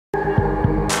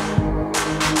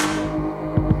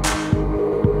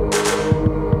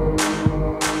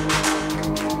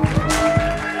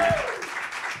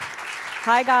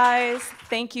Hi guys,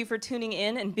 thank you for tuning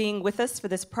in and being with us for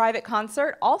this private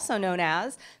concert, also known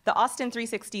as the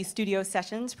Austin360 Studio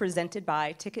Sessions presented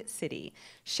by TicketCity.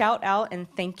 Shout out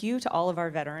and thank you to all of our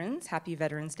veterans. Happy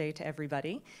Veterans Day to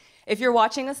everybody. If you're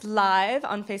watching us live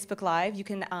on Facebook Live, you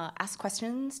can ask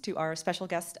questions to our special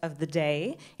guest of the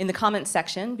day in the comments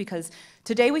section, because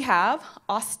today we have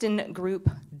Austin group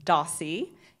Dossey.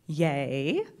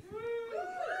 Yay.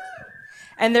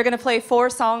 And they're going to play four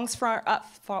songs for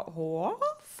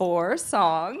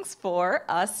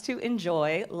us to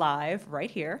enjoy live right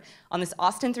here on this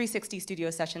Austin360 studio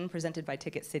session presented by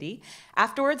TicketCity.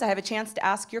 Afterwards, I have a chance to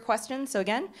ask your questions. So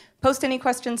again, post any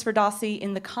questions for Dossey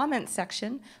in the comments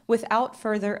section. Without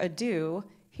further ado,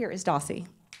 here is Dossey.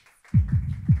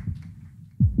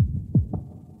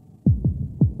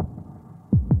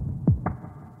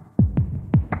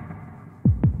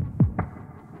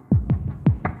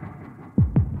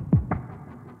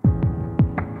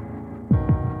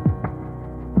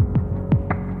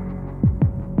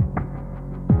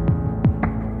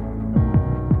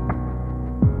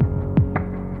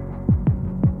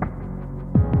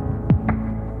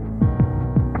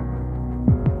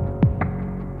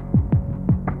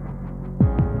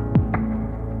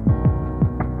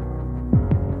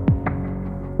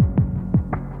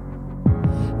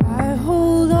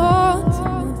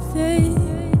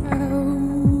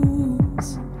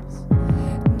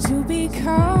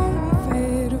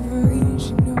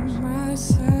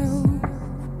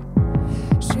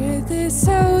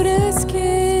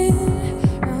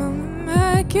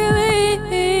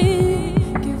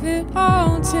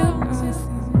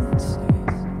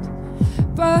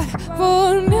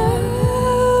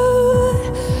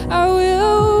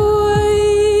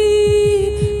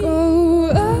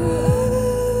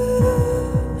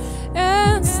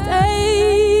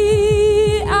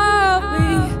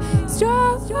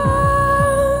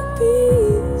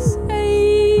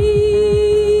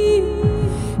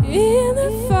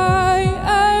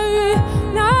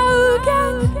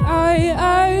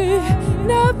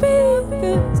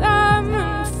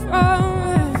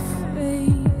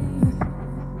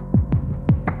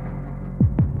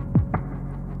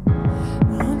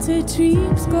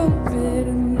 Dreams go red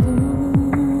and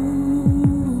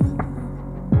blue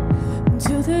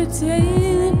until the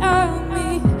day that I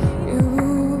meet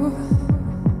you.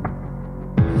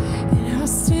 And I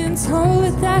stand tall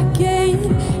at that gate,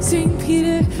 St.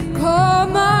 Peter, call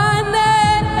my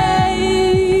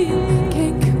name.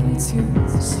 Can't come too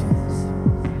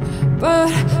soon, but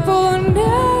for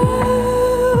now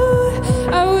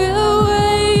I will wait.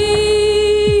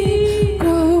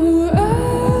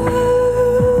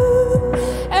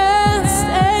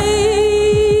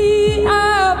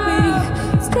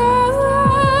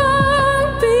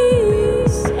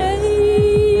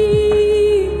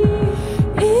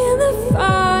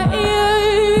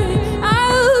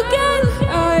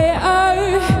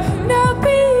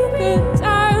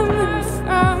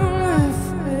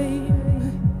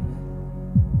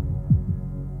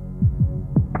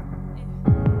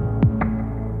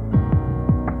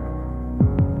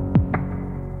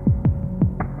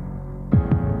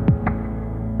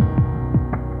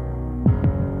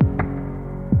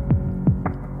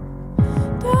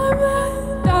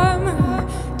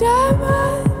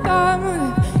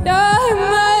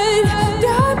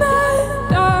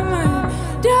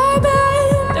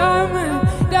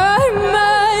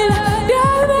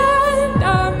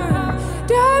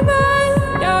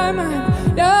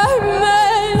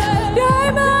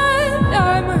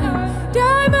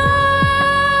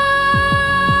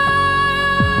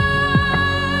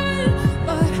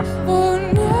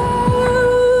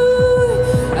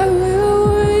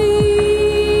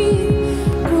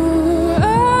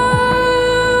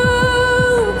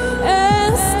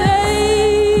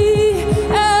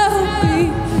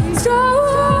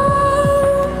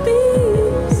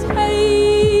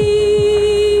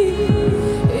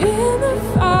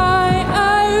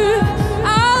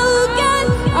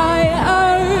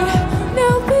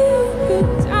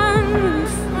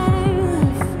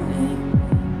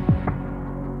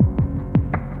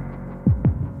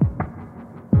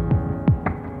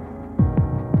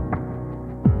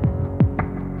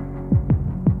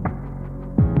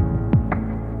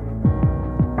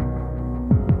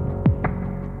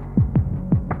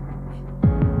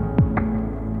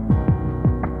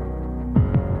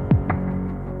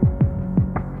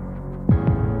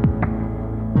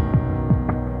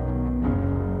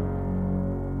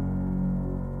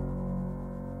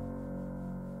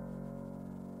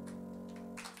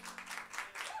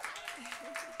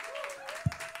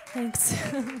 Thanks.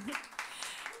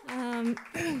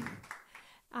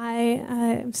 I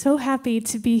am so happy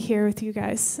to be here with you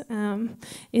guys in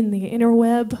the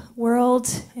interweb world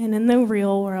and in the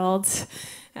real world.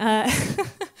 And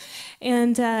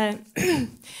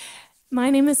my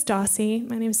name is Dossey.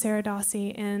 My name is Sarah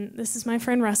Dossey, and this is my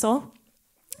friend Russell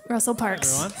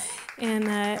Parks. Hi, everyone.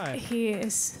 And he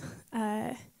is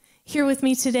here with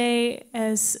me today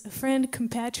as a friend,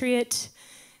 compatriot,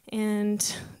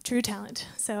 and true talent.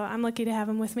 So I'm lucky to have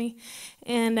him with me.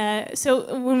 And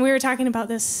so when we were talking about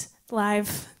this live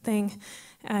thing,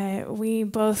 we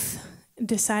both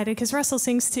decided, because Russell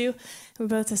sings too, we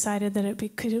both decided that it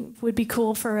would be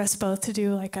cool for us both to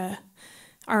do like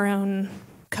our own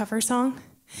cover song.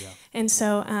 Yeah. And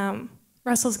so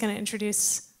Russell's going to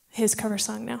introduce his cover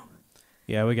song now.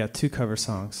 Yeah, we got 2 cover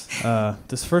songs.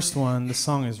 This first one, this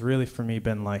song has really for me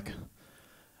been like,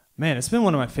 man, it's been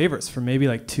one of my favorites for maybe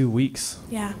like 2 weeks.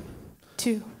 Yeah,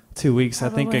 2. 2 weeks.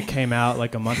 Probably. I think it came out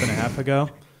like a month and a half ago.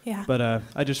 Yeah. But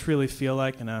I just really feel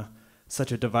like in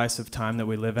such a divisive time that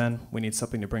we live in, we need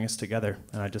something to bring us together.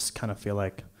 And I just kind of feel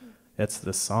like it's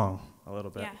this song a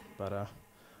little bit. Yeah. But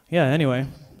yeah, anyway,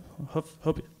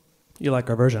 hope you like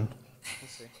our version. We'll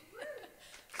see.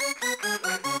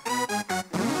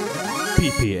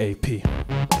 PPAP.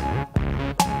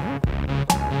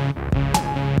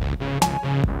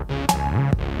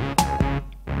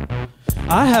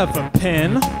 I have a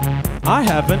pen. I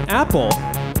have an apple.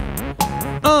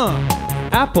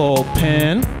 Apple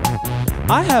pen.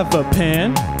 I have a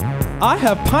pen. I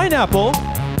have pineapple.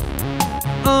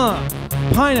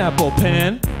 Pineapple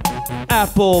pen.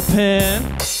 Apple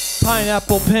pen.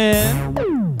 Pineapple pen.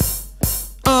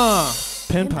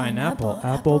 Pen, pineapple,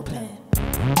 apple pen.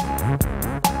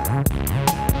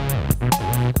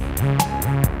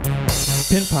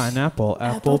 Pin, pineapple,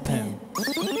 apple pen.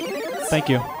 Thank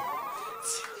you.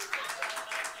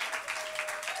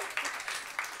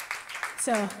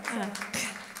 So,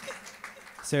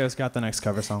 Sarah's got the next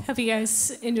cover song. hope you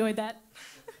guys enjoyed that.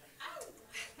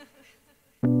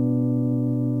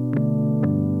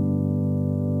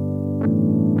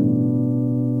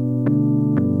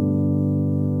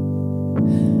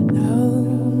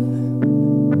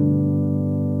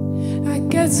 I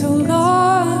get so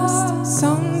lost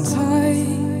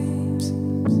sometimes.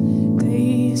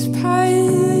 Days pass,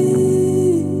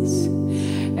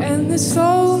 and this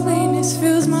loneliness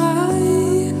fills my heart.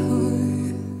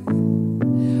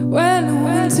 When I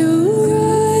want to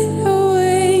run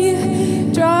away,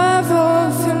 drive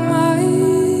off in my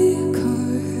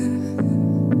car.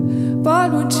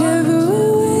 But whichever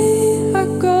way I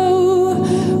go,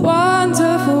 winds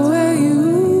up where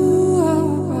you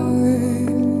are.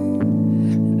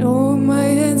 No, my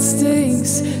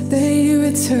instincts, they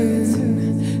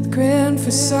return. The grand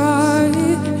facade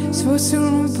supposed to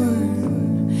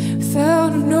burn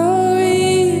without a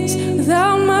noise,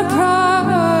 without my pride.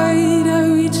 I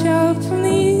reach out from the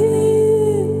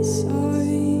inside.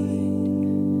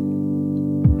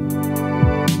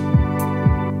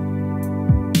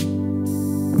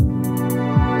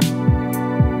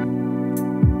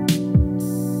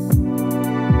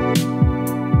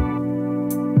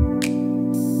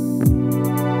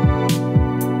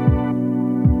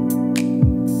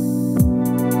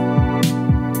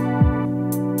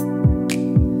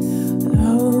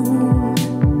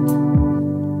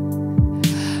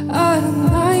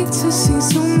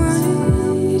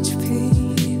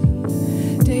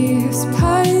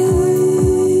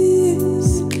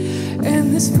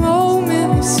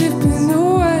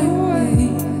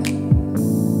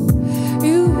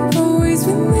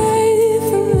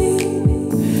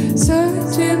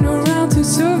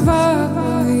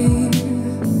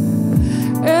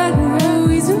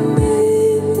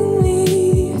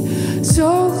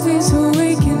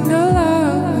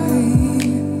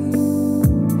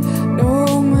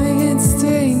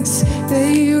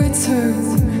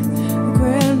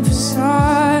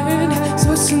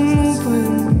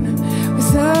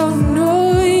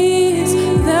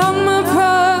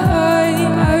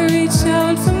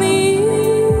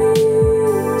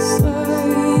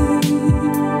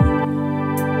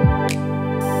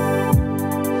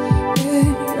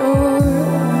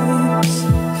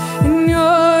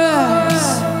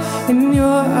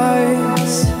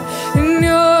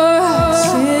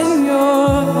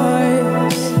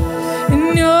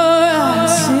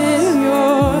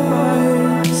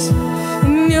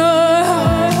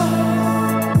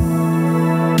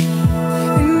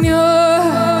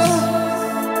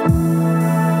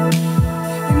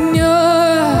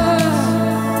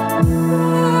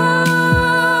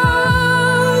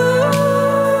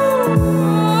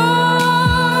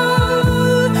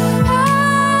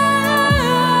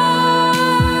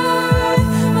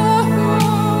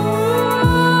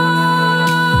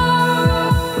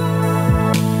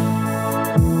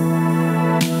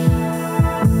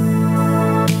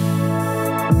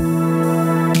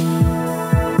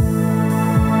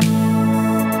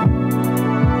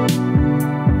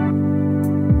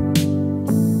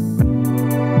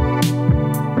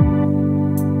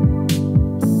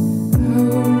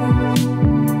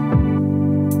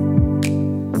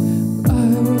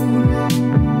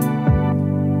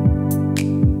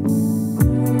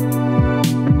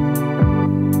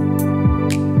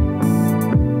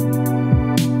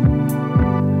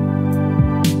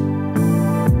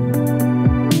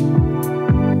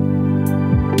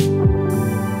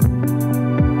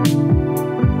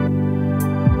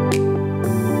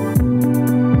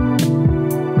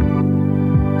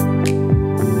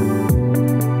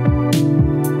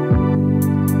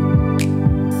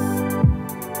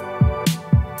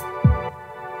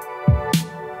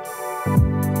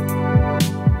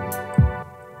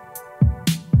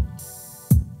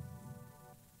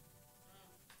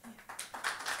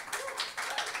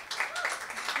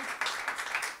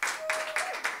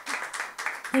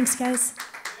 Thanks, guys.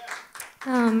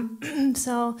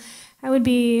 So I would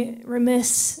be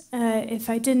remiss if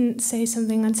I didn't say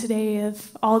something on today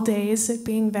of all days, it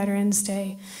being Veterans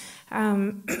Day.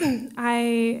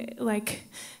 I, like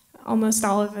almost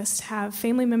all of us, have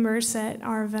family members that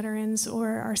are veterans or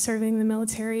are serving the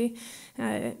military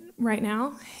right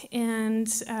now.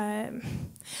 And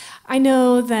I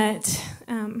know that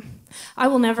I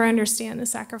will never understand the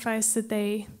sacrifice that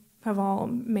they have all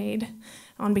made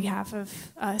on behalf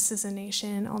of us as a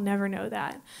nation. I'll never know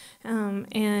that.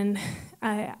 And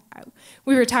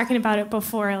we were talking about it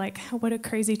before, like what a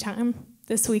crazy time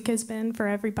this week has been for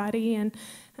everybody, and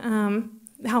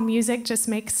how music just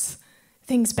makes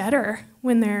things better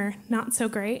when they're not so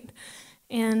great.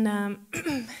 And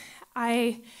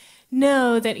I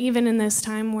know that even in this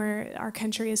time where our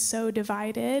country is so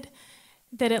divided,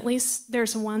 that at least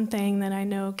there's one thing that I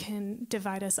know can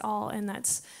divide us all, and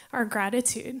that's our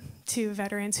gratitude to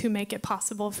veterans who make it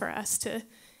possible for us to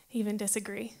even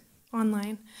disagree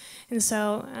online. And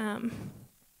so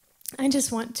I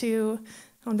just want to,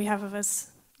 on behalf of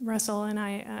us, Russell and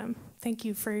I, thank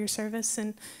you for your service.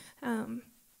 And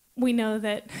we know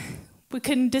that we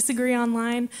couldn't disagree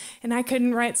online, and I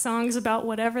couldn't write songs about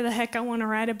whatever the heck I want to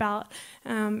write about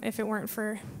if it weren't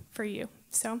for you.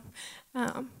 So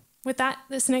with that,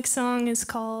 this next song is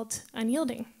called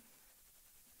Unyielding.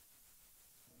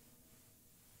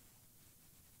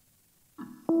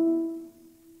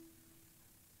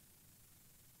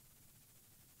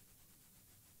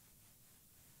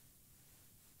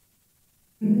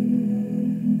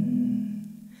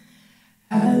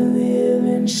 I live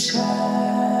in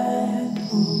shadow.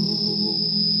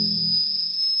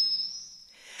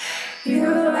 You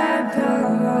let the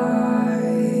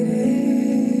light in,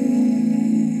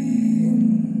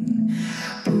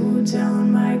 pull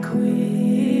down my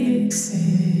quicksand.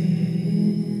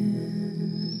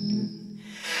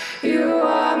 You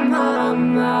are my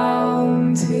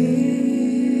mountain,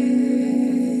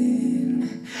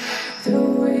 the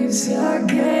waves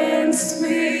against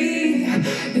me.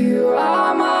 You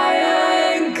are my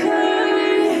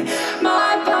anchor,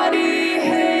 my body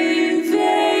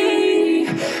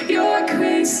haven, your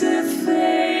grace sustains.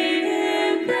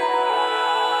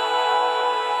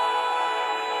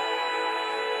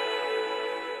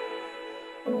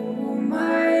 Oh,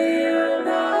 my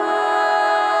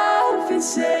love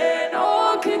is an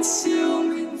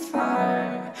all-consuming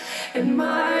fire, and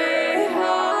my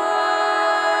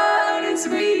heart is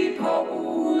reposing.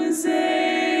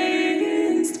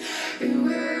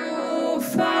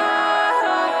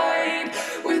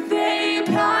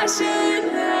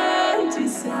 And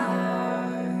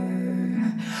desire,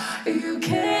 you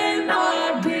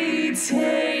cannot be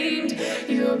tamed.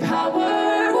 Your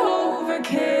power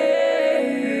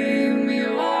overcame.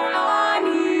 You are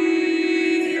unyielding.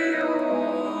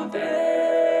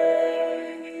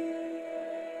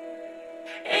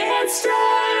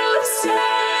 Instead of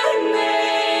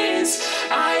sadness,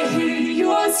 I hear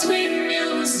your sweet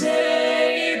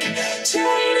music,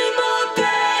 trading my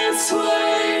best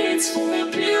words for a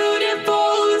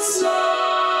beautiful song.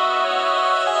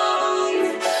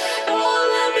 Oh,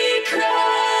 let me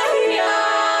cry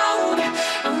out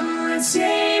on the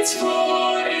stage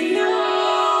for you,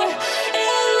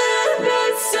 and let the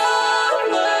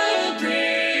summer be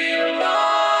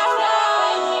long.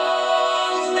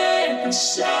 Let the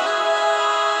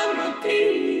summer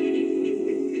be.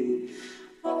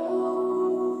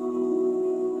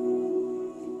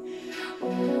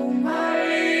 Oh,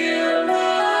 my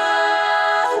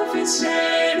love is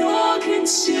an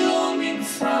all-consuming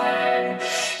fire,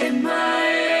 and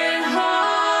my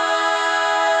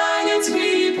heart is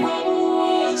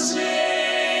reposes.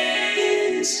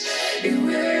 It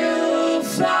will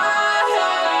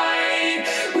fly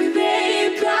with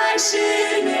a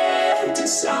passionate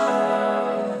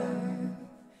desire.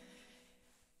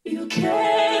 You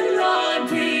cannot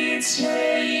be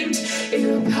tamed.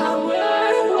 Your power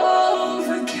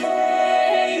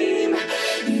overcame.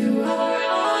 You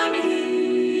are unyielding.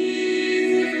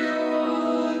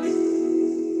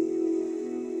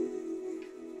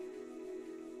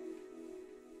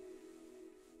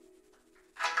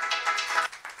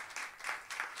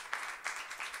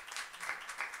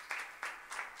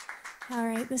 All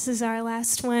right, this is our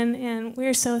last one, and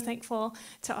we're so thankful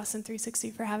to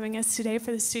Austin360 for having us today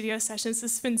for the studio sessions.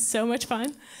 This has been so much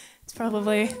fun. It's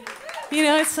probably,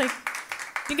 it's like,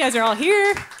 you guys are all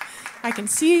here. I can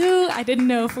see you. I didn't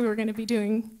know if we were going to be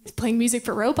playing music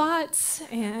for robots,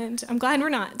 and I'm glad we're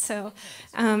not. So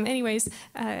anyways,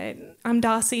 I'm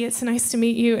Dossey. It's nice to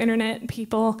meet you, internet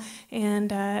people,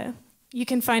 and you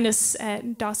can find us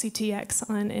at Dossey TX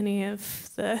on any of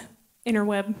the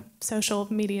interweb social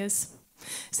medias.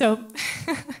 So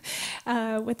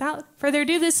without further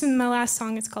ado, this is my last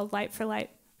song. It's called Light for Light.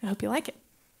 I hope you like it.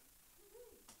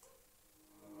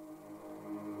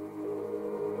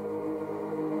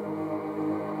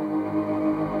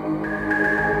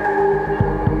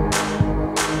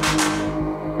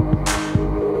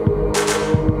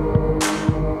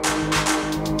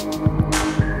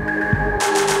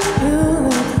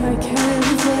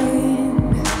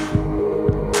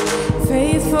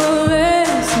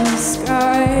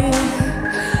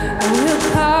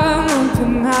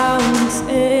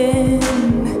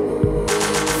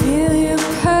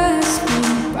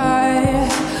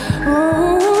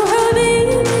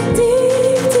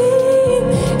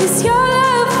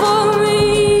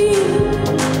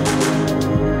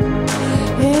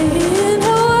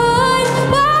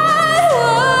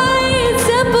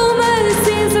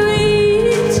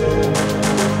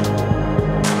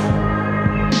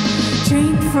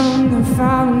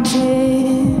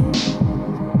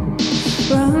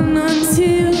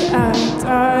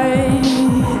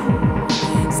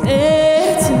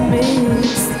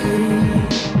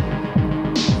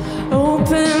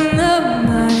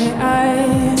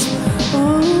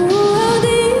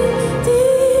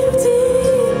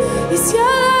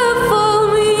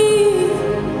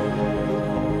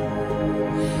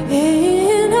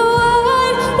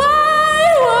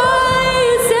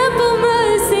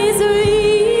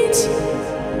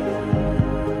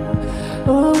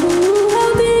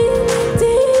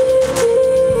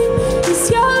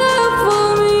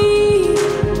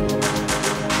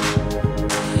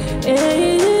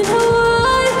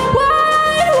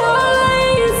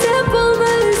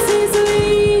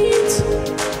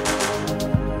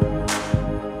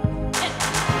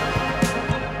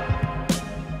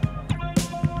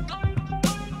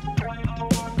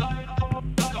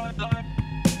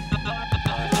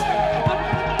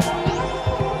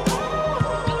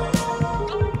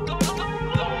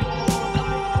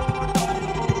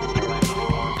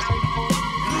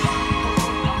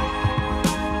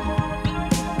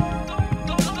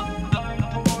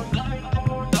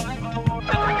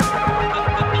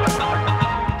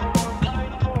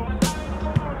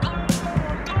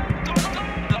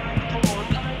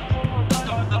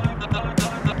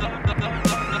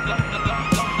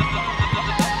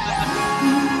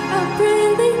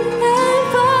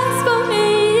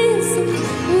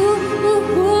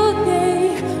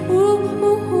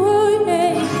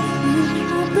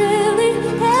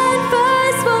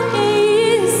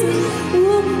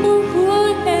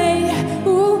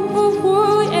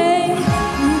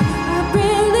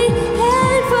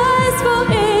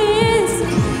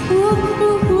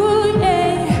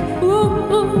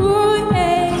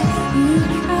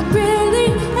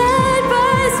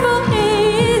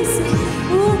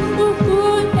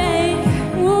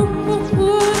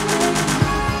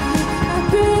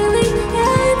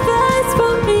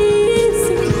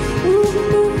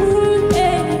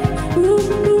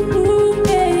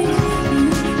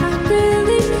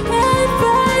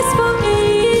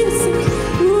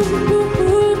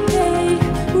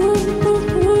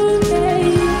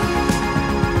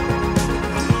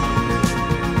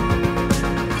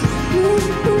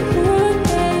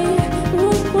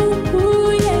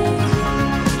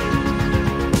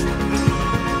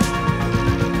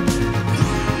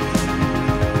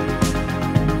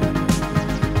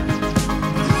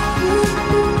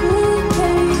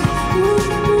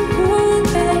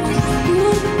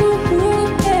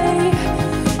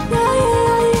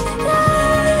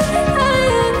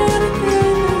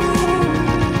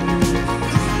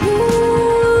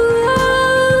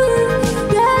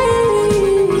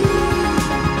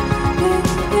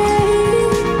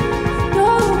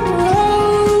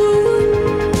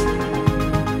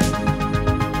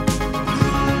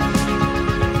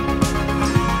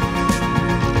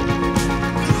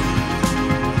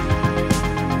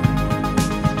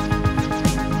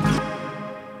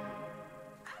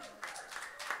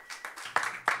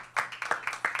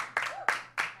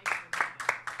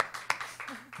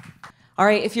 All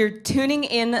right, if you're tuning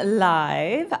in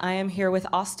live, I am here with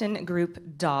Austin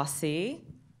group Dossey.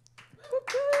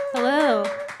 Hello.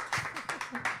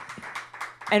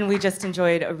 And we just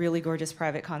enjoyed a really gorgeous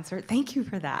private concert. Thank you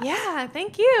for that. Yeah,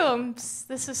 thank you.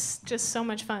 This is just so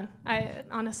much fun.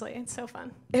 Honestly, it's so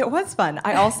fun. It was fun.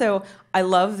 I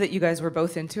love that you guys were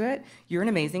both into it. You're an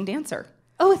amazing dancer.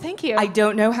 Oh, thank you. I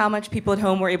don't know how much people at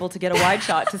home were able to get a wide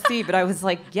shot to see, but I was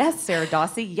like, yes, Sarah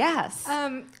Dossey, yes.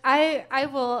 I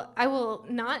will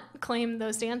not claim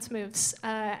those dance moves.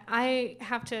 I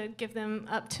have to give them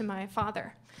up to my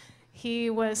father.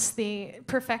 He was the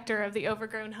perfecter of the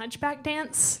overgrown hunchback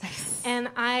dance. And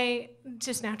I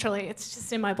just naturally, it's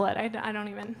just in my blood. I don't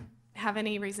even have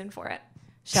any reason for it.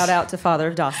 Shout out to Father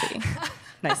of Dossey.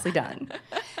 Nicely done.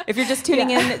 If you're just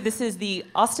tuning in, this is the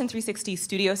Austin360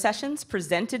 studio sessions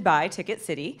presented by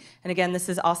TicketCity. And again, this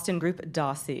is Austin group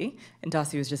Dossey, and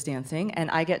Dossey was just dancing.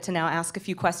 And I get to now ask a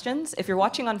few questions. If you're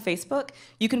watching on Facebook,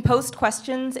 you can post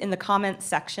questions in the comments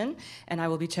section, and I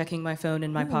will be checking my phone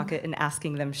in my pocket and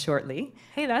asking them shortly.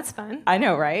 Hey, that's fun. I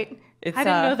know, right? I didn't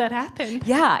know that happened.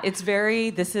 Yeah, it's very,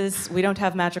 we don't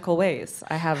have magical ways.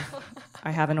 I have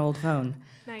an old phone.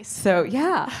 Nice. So,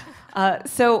 yeah.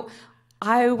 So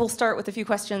I will start with a few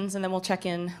questions, and then we'll check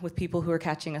in with people who are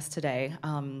catching us today.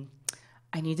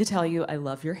 I need to tell you, I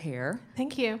love your hair.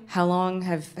 Thank you. How long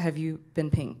have you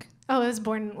been pink? Oh, I was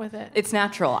born with it. It's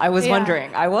natural. I was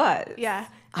wondering. I was. Yeah.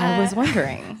 I was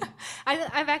wondering.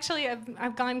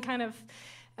 I've gone kind of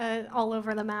all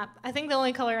over the map. I think the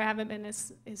only color I haven't been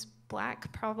is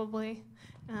black, probably.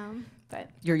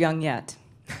 But You're young yet.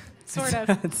 sort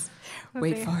of.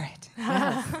 Wait see. for it.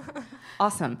 Yes.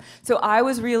 Awesome. So I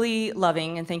was really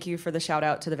loving, and thank you for the shout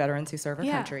out to the veterans who serve our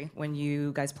country, when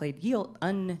you guys played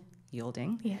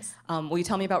Unyielding. Yes. Will you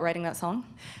tell me about writing that song?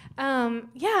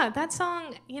 Yeah, that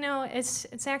song,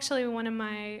 it's actually one of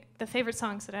the favorite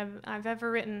songs that I've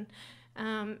ever written.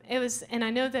 And I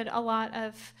know that a lot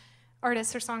of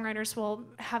artists or songwriters will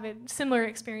have a similar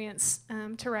experience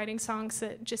to writing songs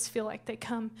that just feel like they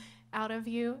come out of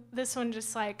you. This one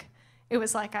it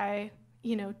was like I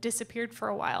disappeared for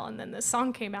a while, and then the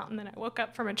song came out, and then I woke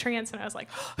up from a trance, and I was like,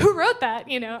 who wrote that?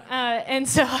 And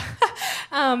so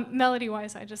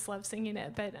melody-wise, I just love singing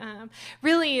it. But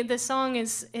really, the song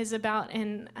is about,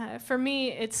 and for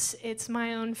me, it's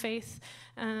my own faith,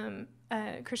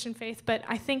 Christian faith. But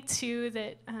I think too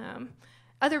that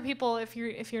other people, if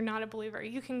you're not a believer,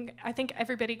 I think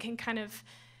everybody can kind of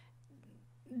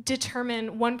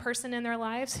determine one person in their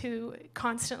lives who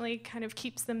constantly kind of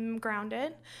keeps them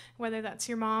grounded, whether that's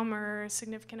your mom or a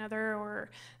significant other, or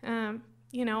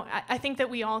I think that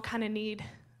we all kind of need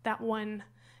that one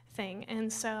thing.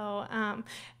 And so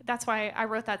that's why I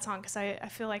wrote that song, because I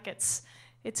feel like it's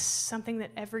something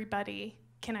that everybody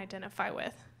can identify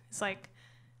with. It's like,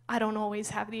 I don't always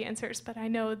have the answers, but I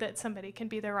know that somebody can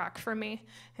be the rock for me.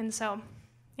 And so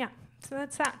so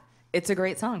that's that. It's a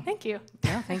great song. Thank you.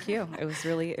 Yeah, thank you. It was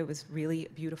really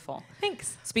beautiful.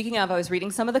 Thanks. Speaking of, I was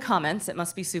reading some of the comments. It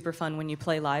must be super fun when you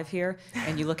play live here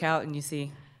and you look out and you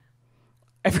see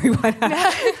everyone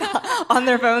on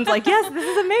their phones like, yes, this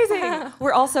is amazing.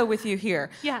 We're also with you here.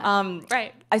 Yeah,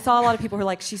 right. I saw a lot of people who were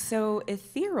like, she's so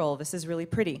ethereal. This is really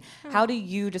pretty. How do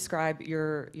you describe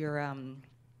your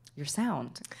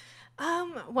sound?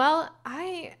 Well,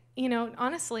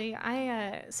 honestly,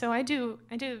 I do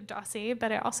Dossey,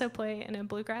 but I also play in a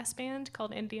bluegrass band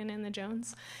called Indian and the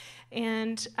Jones,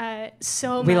 and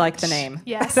we like the name.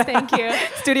 Yes, thank you.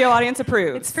 Studio audience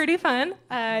approves. It's pretty fun.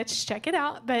 Just check it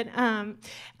out. But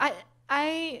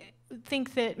I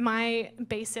think that my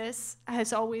basis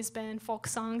has always been folk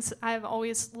songs. I've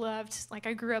always loved,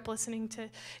 I grew up listening to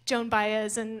Joan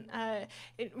Baez, and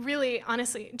it really,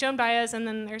 honestly, Joan Baez, and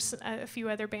then there's a few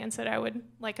other bands that I would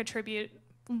attribute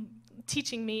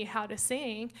teaching me how to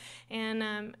sing, and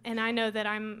I know that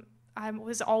I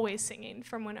was always singing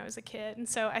from when I was a kid, and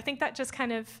so I think that just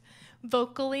kind of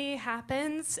vocally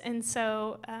happens, and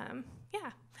so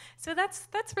so that's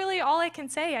really all I can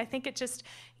say. I think it just,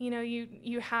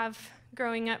 you have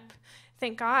growing up,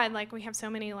 thank God, we have so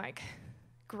many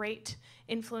great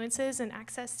influences and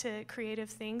access to creative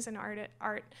things and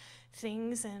art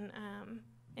things, and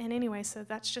anyway, so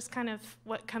that's just kind of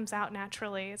what comes out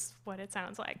naturally. Is what it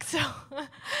sounds like. So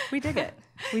we dig it.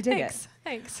 We dig it.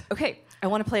 Thanks. Okay, I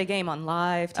want to play a game on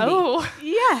live TV. Oh,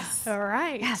 yes. All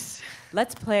right. Yes.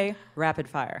 Let's play rapid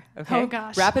fire. Okay. Oh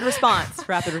gosh. Rapid response.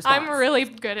 Rapid response. I'm really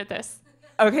good at this.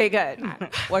 Okay, good.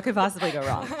 What could possibly go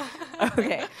wrong?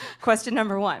 Okay. Question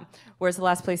number 1. Where's the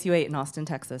last place you ate in Austin,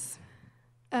 Texas?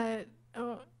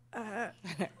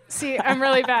 See, I'm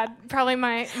really bad. Probably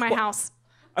my house.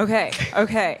 Okay.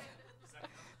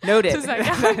 Noted.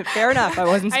 Fair enough. I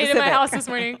wasn't specific. I ate at my house this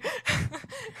morning.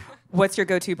 What's your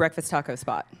go-to breakfast taco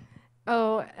spot?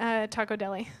 Oh, Taco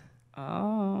Deli.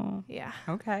 Oh. Yeah.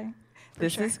 Okay.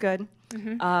 This is good.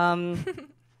 Mm-hmm.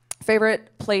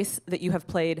 Favorite place that you have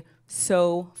played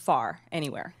so far,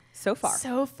 anywhere? So far.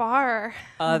 So far.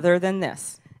 Other than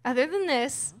this. Other than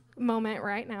this moment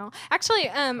right now. Actually,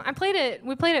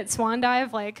 we played at Swan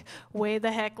Dive way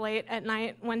the heck late at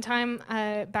night one time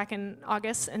back in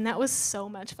August, and that was so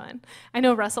much fun. I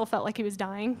know Russell felt like he was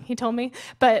dying, he told me,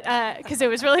 but because it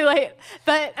was really late.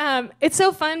 But it's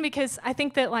so fun because I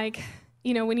think that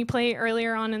you know, when you play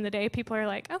earlier on in the day, people are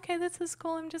like, okay, this is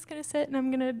cool. I'm just going to sit and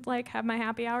I'm going to like have my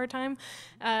happy hour time.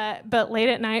 But late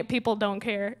at night, people don't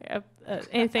care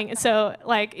anything. So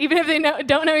like, even if they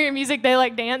don't know your music, they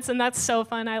like dance, and that's so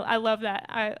fun. I love that.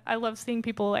 I love seeing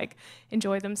people like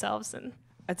enjoy themselves. And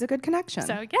that's a good connection.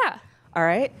 so, yeah. All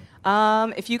right.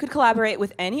 If you could collaborate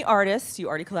with any artist, you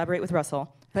already collaborate with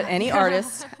Russell, but any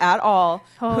artist at all,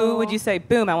 who would you say,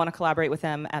 boom, I want to collaborate with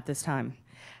them at this time?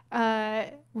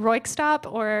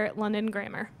 Roykstop or London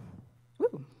Grammar.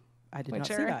 Ooh, I did not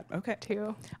see that. Okay.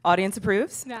 Two. Audience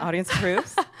approves. Yeah. Audience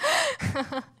approves.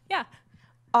 Yeah.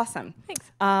 Awesome. Thanks.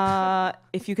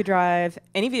 If you could drive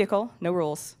any vehicle, no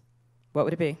rules, what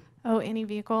would it be? Oh, any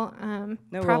vehicle.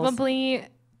 No probably. Rules.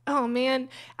 Oh man,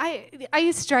 I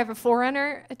used to drive a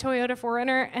 4Runner, a Toyota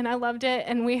 4Runner, and I loved it.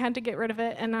 And we had to get rid of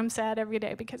it, and I'm sad every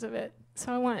day because of it.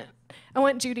 So I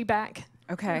want Judy back.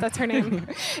 Okay. That's her name.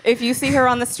 If you see her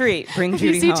on the street, bring Judy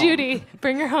home. If you see Judy,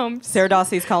 bring her home. Sarah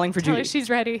Dossey's calling for Tell Judy. her she's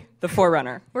ready. The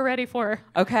 4Runner. We're ready for her.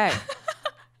 Okay.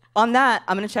 On that,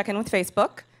 I'm going to check in with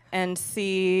Facebook and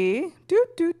see.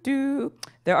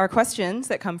 There are questions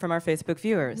that come from our Facebook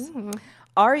viewers. Ooh.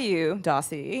 Are you,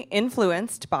 Dossey,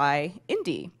 influenced by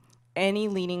indie? Any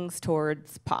leanings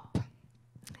towards pop?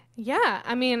 Yeah,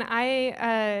 I mean,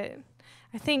 I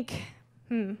think,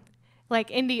 like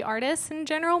indie artists in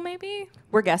general, maybe?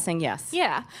 We're guessing yes.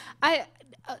 Yeah.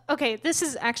 Okay, this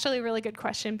is actually a really good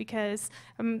question because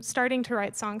I'm starting to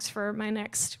write songs for my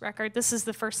next record. This is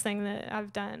the first thing that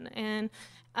I've done, and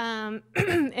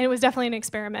it was definitely an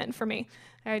experiment for me.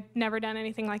 I'd never done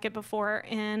anything like it before,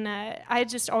 and I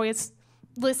just always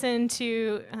listened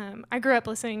to, I grew up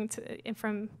listening to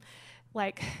from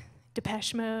like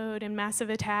Depeche Mode and Massive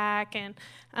Attack and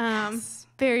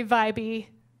very vibey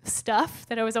stuff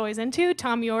that I was always into.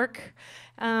 Tom York,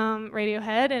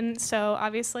 Radiohead, and so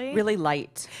obviously really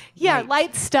light. Yeah,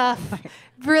 light stuff,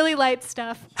 really light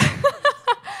stuff.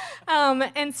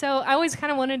 And so I always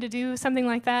kind of wanted to do something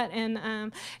like that,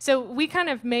 and so we kind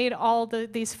of made all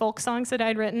these folk songs that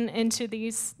I'd written into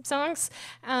these songs.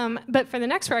 But for the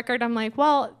next record, I'm like,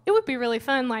 well, it would be really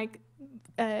fun, like,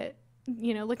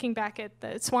 you know, looking back at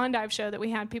the Swan Dive show that we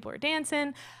had, people were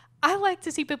dancing. I like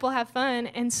to see people have fun,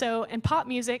 and pop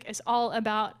music is all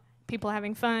about people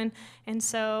having fun, and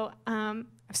so I've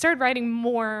started writing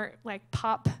more like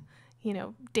pop, you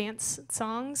know, dance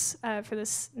songs for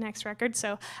this next record.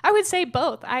 So I would say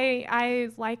both. I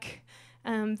like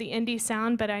the indie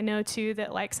sound, but I know too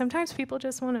that like sometimes people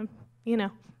just want to, you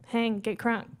know, hang, get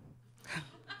crunk.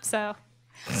 So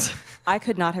I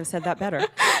could not have said that better.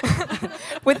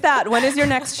 With that, when is your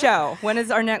next show? When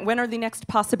are the next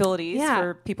possibilities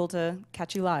for people to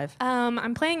catch you live?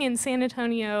 I'm playing in San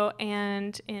Antonio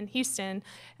and in Houston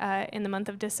in the month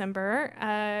of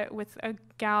December with a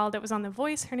gal that was on The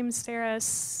Voice. Her name is Sarah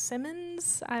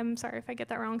Simmons. I'm sorry if I get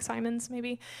that wrong, Simons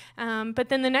maybe. But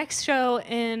then the next show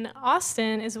in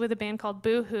Austin is with a band called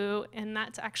Boohoo, and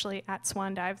that's actually at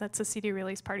Swan Dive. That's a CD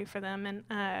release party for them, and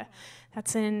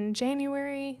that's in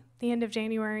January, the end of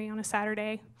January on a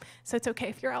Saturday. So it's okay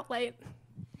if you're out late.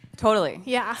 Totally.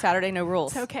 Yeah. Saturday, no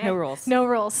rules. It's okay. No rules. No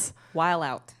rules. While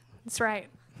out. That's right.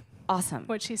 Awesome.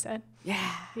 What she said.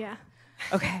 Yeah. Yeah.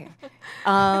 Okay.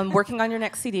 Working on your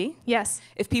next CD. Yes.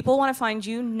 If people want to find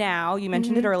you now, you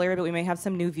mentioned it earlier, but we may have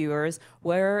some new viewers.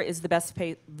 Where is the best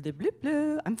place?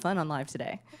 I'm fun on live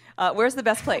today. Where's the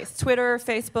best place? Twitter,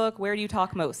 Facebook, where do you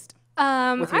talk most?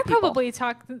 I probably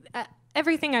talk,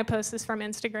 everything I post is from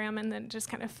Instagram, and then just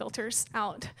kind of filters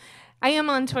out. I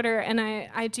am on Twitter, and I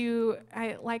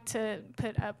like to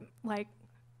put up like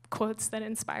quotes that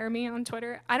inspire me on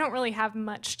Twitter. I don't really have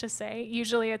much to say.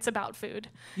 Usually it's about food.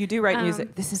 You do write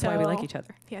music. This is why we like each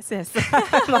other. Yes. This.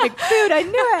 I'm like, dude, I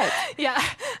knew it.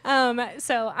 Yeah.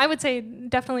 So I would say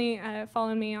definitely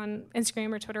follow me on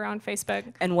Instagram or Twitter, on Facebook.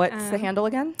 And what's the handle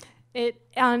again?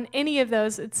 On any of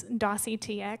those, it's Dossey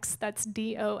TX. That's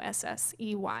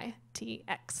DOSSEY-TX.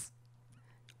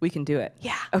 We can do it.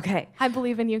 Yeah. Okay. I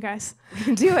believe in you guys. We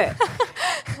can do it.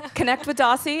 Connect with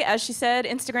Dossey, as she said,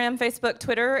 Instagram, Facebook,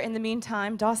 Twitter. In the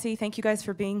meantime, Dossey, thank you guys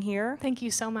for being here. Thank you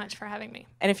so much for having me.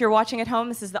 And if you're watching at home,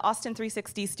 this is the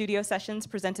Austin360 Studio Sessions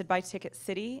presented by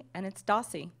TicketCity, and it's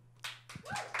Dossey.